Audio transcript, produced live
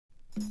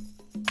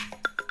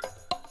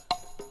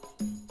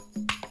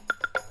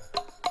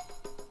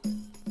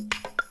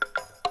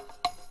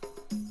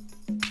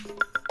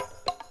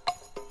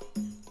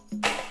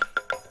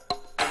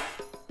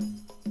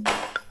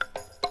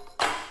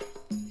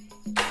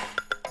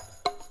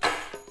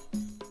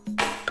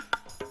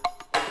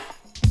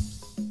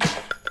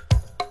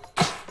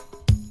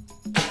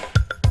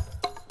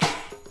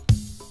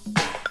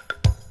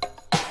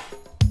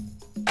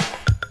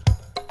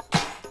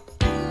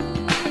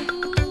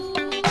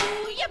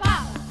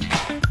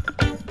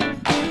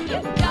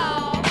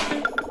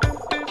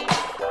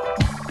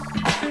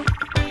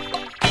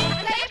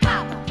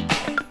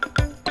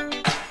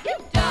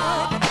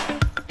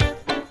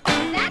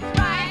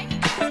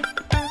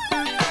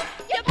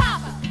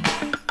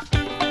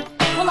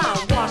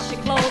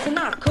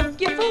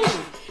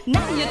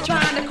you're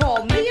trying to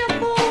call me a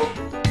fool?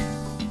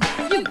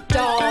 You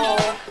dog.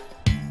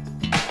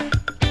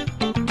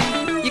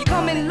 You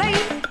come in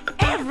late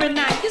every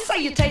night. You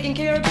say you're taking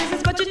care of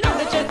business, but you know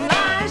that just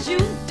lies, you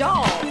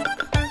dog.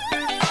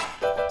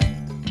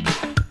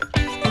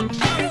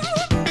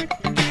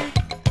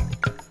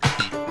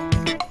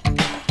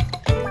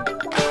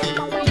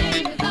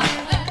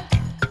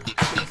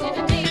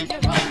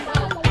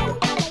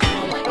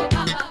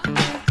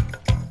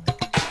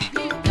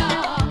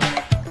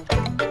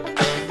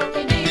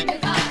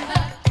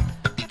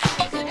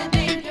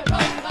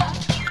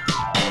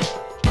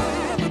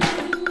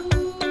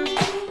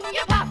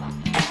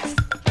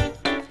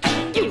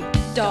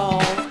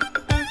 Dog,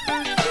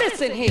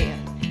 listen here.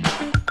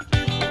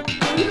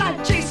 You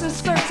like chasing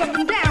skirts up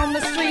and down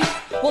the street?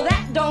 Well,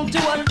 that don't do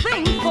a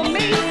thing for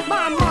me.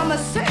 My mama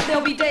said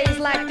there'll be days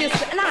like this,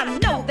 and I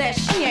know that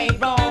she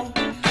ain't wrong.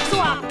 So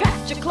I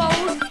packed your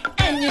clothes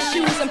and your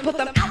shoes and put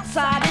them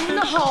outside in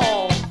the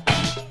hall.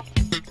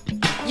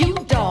 You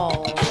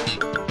dog.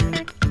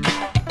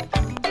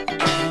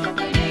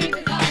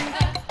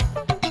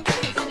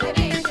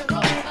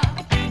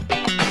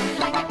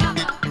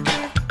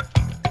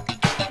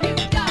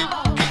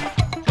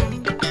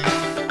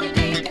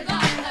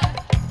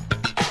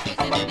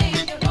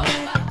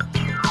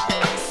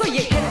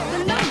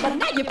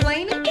 You're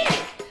playing again,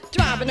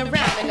 driving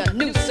around in a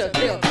new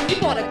Seville. You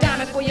bought a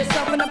diamond for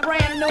yourself and a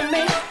brand new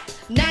man.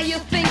 Now you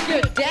think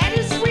your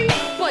daddy's sweet?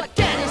 But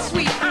daddy's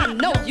sweet, I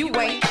know you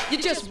ain't.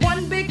 You're just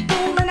one big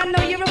fool and I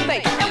know you're a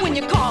fake. And when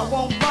your car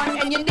won't run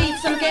and you need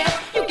some gas,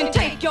 you can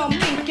take your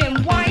mink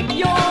and wipe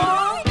your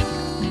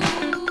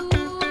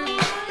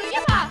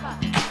papa.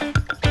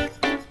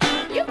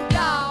 You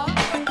dog.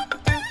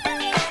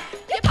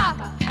 Your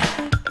papa.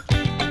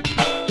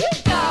 You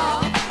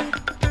dog.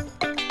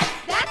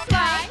 That's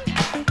right.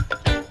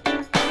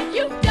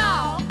 You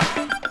dog.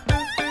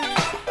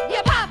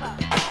 Your papa.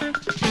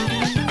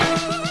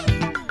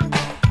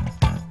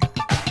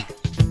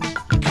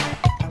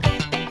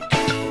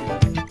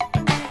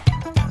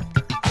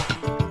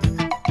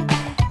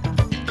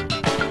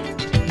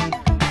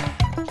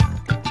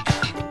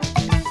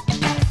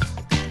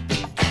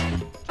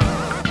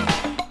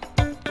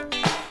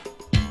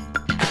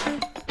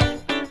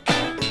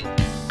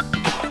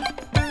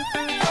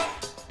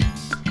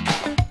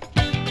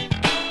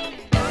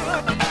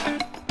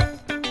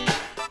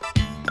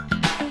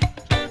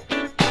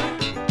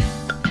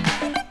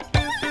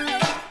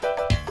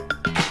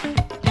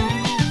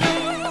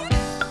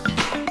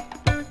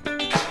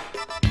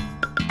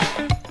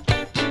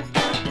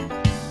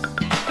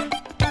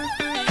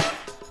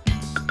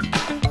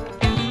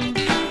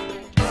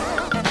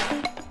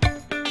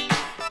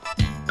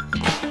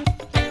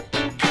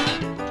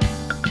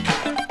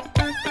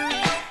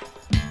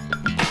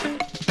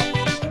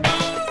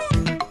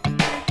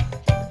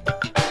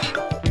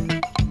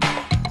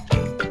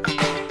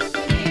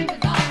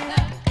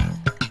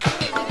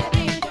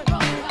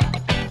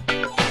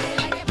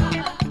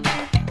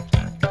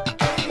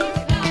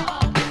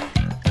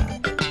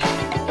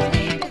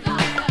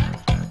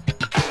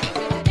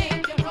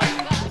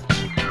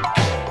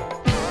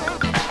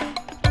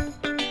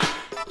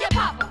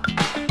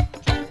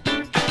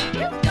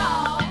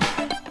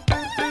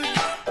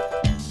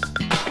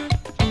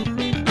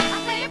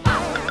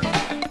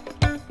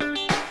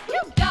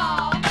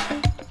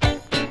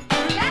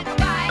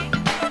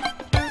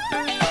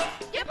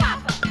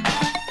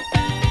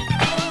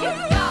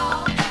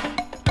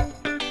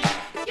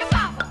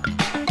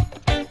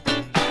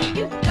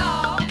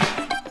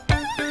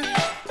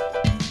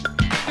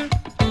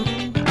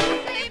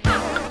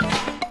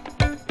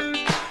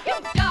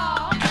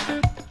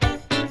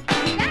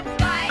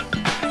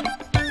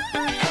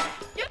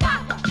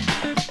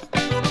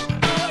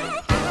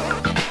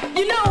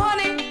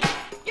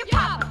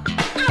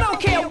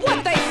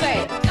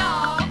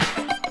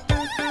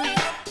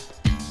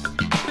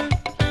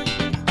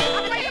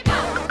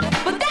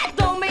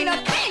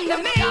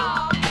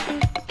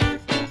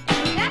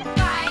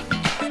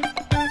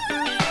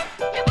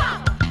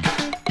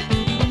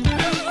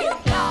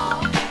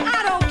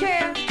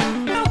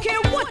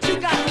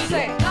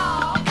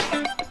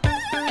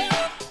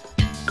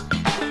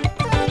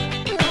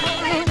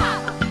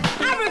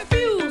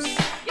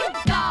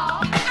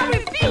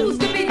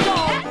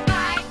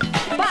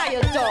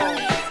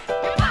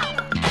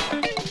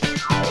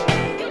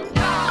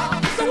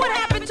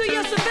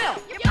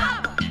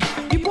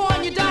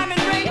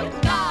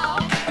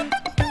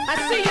 I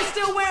see you.